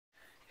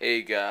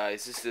Hey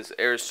guys, this is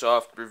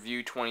Airsoft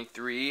Review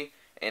 23,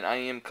 and I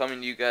am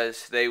coming to you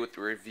guys today with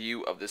a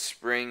review of the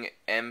Spring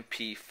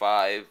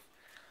MP5.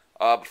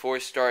 Before I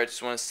start, I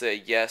just want to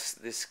say, yes,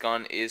 this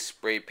gun is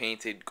spray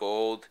painted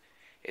gold.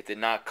 It did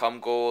not come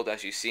gold,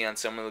 as you see on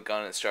some of the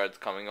gun, it started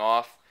coming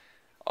off.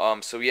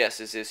 So yes,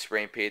 this is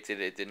spray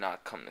painted, it did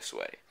not come this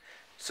way.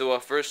 So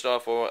first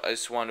off, I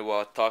just want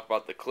to talk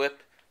about the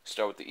clip.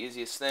 Start with the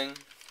easiest thing.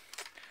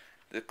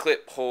 The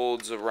clip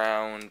holds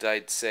around,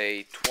 I'd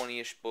say,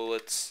 20-ish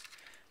bullets.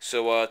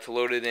 So to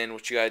load it in,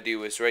 what you gotta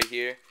do is right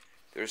here,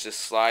 there's a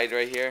slide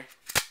right here.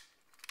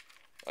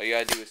 All you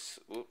gotta do is,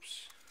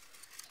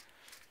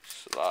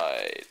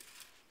 slide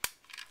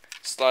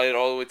it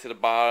all the way to the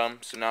bottom.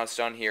 So now it's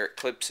down here, it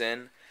clips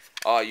in.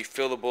 You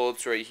fill the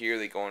bullets right here,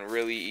 they go in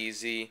really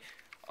easy.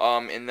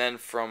 And then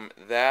from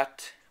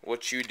that,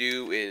 what you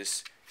do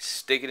is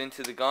stick it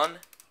into the gun.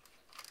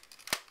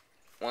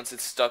 Once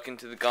it's stuck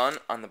into the gun,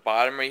 on the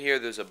bottom right here,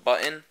 there's a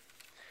button.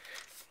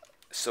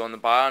 So on the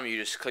bottom, you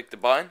just click the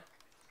button.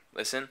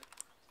 Listen.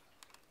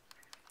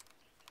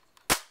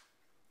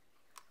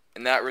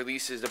 And that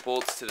releases the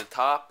bolts to the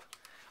top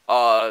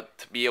to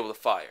be able to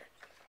fire.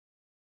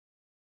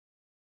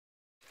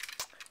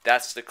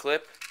 That's the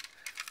clip.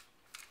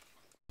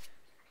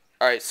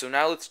 Alright, so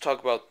now let's talk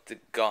about the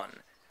gun.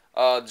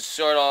 To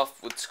start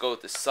off, let's go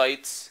with the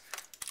sights.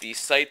 The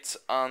sights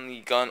on the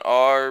gun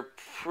are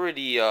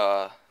pretty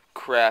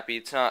crappy.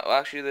 It's not, well,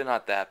 actually they're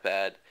not that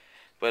bad,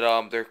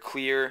 but they're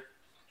clear.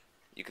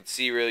 You can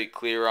see really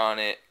clear on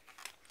it.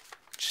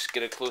 Just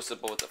get a close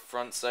up of what the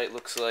front sight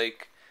looks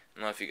like. I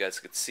don't know if you guys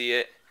could see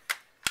it,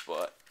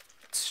 but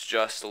it's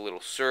just a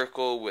little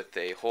circle with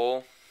a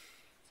hole,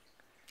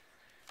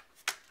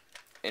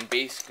 and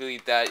basically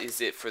that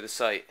is it for the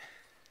sight.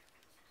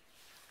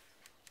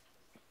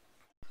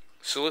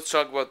 So let's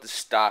talk about the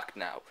stock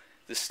now.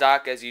 The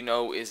stock, as you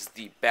know, is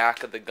the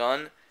back of the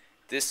gun.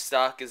 This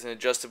stock is an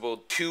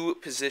adjustable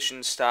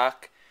 2-position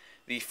stock.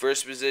 The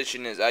first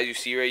position is, as you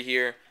see right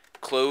here,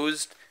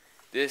 closed.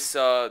 This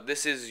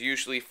is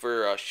usually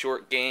for a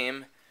short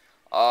game,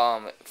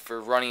 for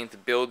running into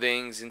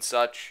buildings and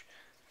such.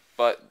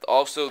 But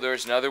also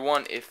there's another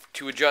one. If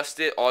to adjust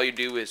it, all you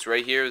do is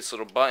right here, this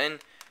little button,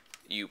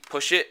 you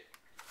push it,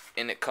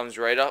 and it comes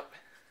right up.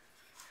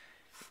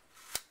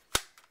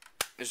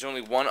 There's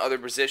only one other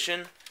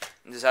position,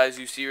 and this, as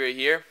you see right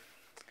here,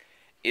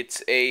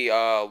 it's a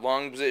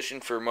long position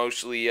for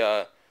mostly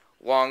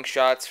long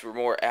shots for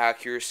more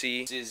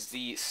accuracy. This is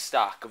the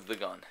stock of the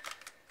gun.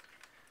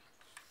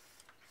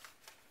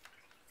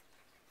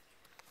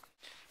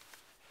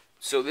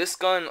 So this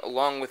gun,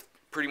 along with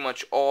pretty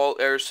much all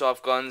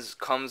airsoft guns,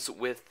 comes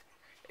with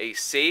a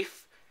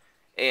safe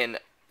and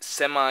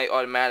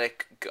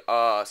semi-automatic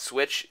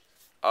switch.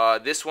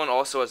 This one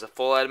also has a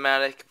full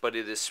automatic, but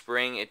it is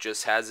spring. It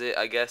just has it,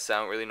 I guess.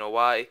 I don't really know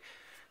why.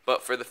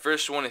 But for the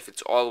first one, if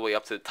it's all the way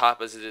up to the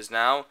top as it is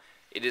now,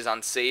 it is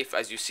on safe.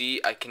 As you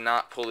see, I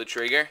cannot pull the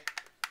trigger.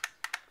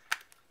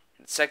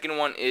 The second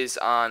one is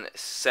on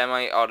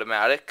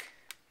semi-automatic.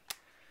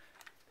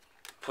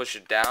 Push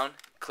it down,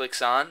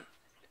 clicks on,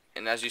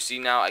 and as you see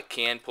now, I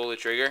can pull the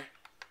trigger.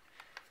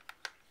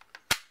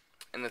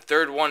 And the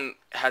third one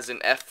has an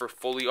F for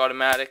fully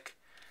automatic,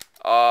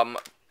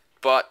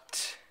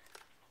 but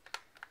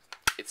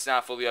it's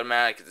not fully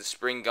automatic. It's a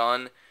spring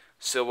gun.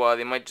 So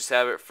they might just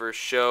have it for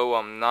show.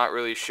 I'm not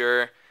really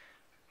sure.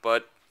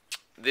 But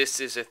this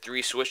is a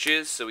 3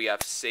 switches. So we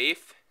have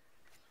safe,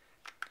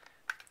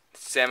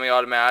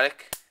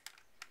 semi-automatic,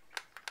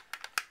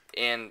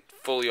 and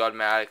fully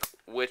automatic,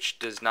 which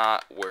does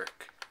not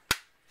work.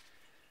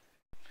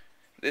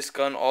 This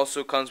gun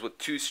also comes with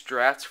 2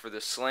 strats for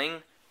the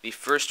sling. The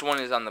first one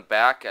is on the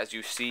back, as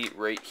you see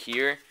right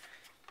here.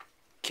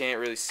 Can't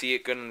really see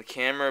it good on the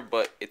camera,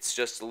 but it's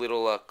just a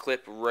little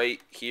clip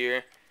right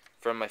here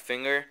from my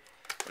finger.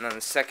 And then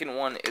the second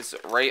one is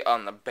right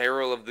on the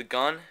barrel of the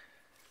gun,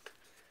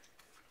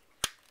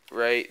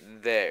 right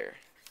there.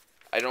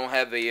 I don't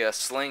have a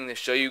sling to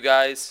show you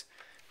guys,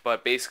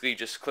 but basically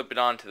just clip it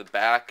onto the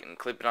back and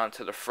clip it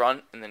onto the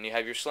front, and then you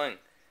have your sling.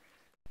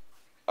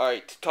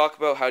 Alright, to talk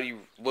about how you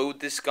load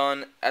this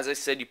gun, as I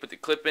said, you put the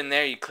clip in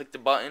there, you click the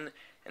button,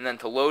 and then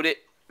to load it,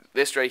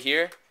 this right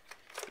here,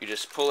 you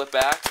just pull it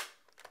back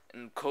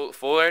and pull it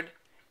forward,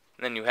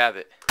 and then you have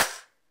it.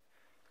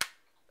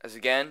 As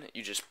again,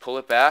 you just pull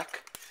it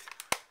back,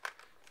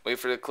 wait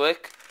for the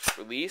click,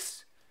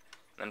 release,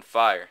 and then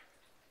fire.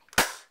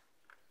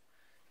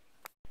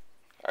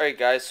 Alright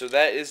guys, so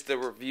that is the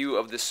review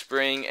of the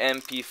Spring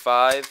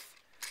MP5.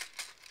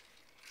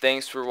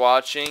 Thanks for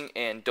watching,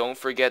 and don't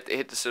forget to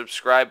hit the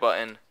subscribe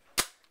button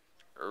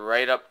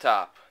right up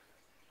top.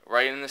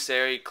 Right in this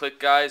area, click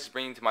guys,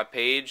 bring you to my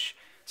page,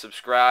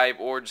 subscribe,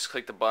 or just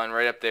click the button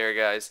right up there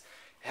guys.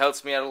 It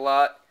helps me out a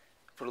lot.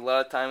 Put a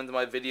lot of time into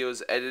my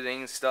videos, editing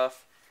and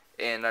stuff,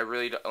 and I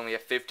really only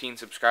have 15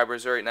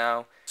 subscribers right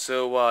now.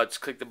 So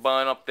just click the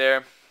button up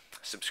there,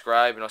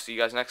 subscribe, and I'll see you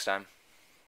guys next time.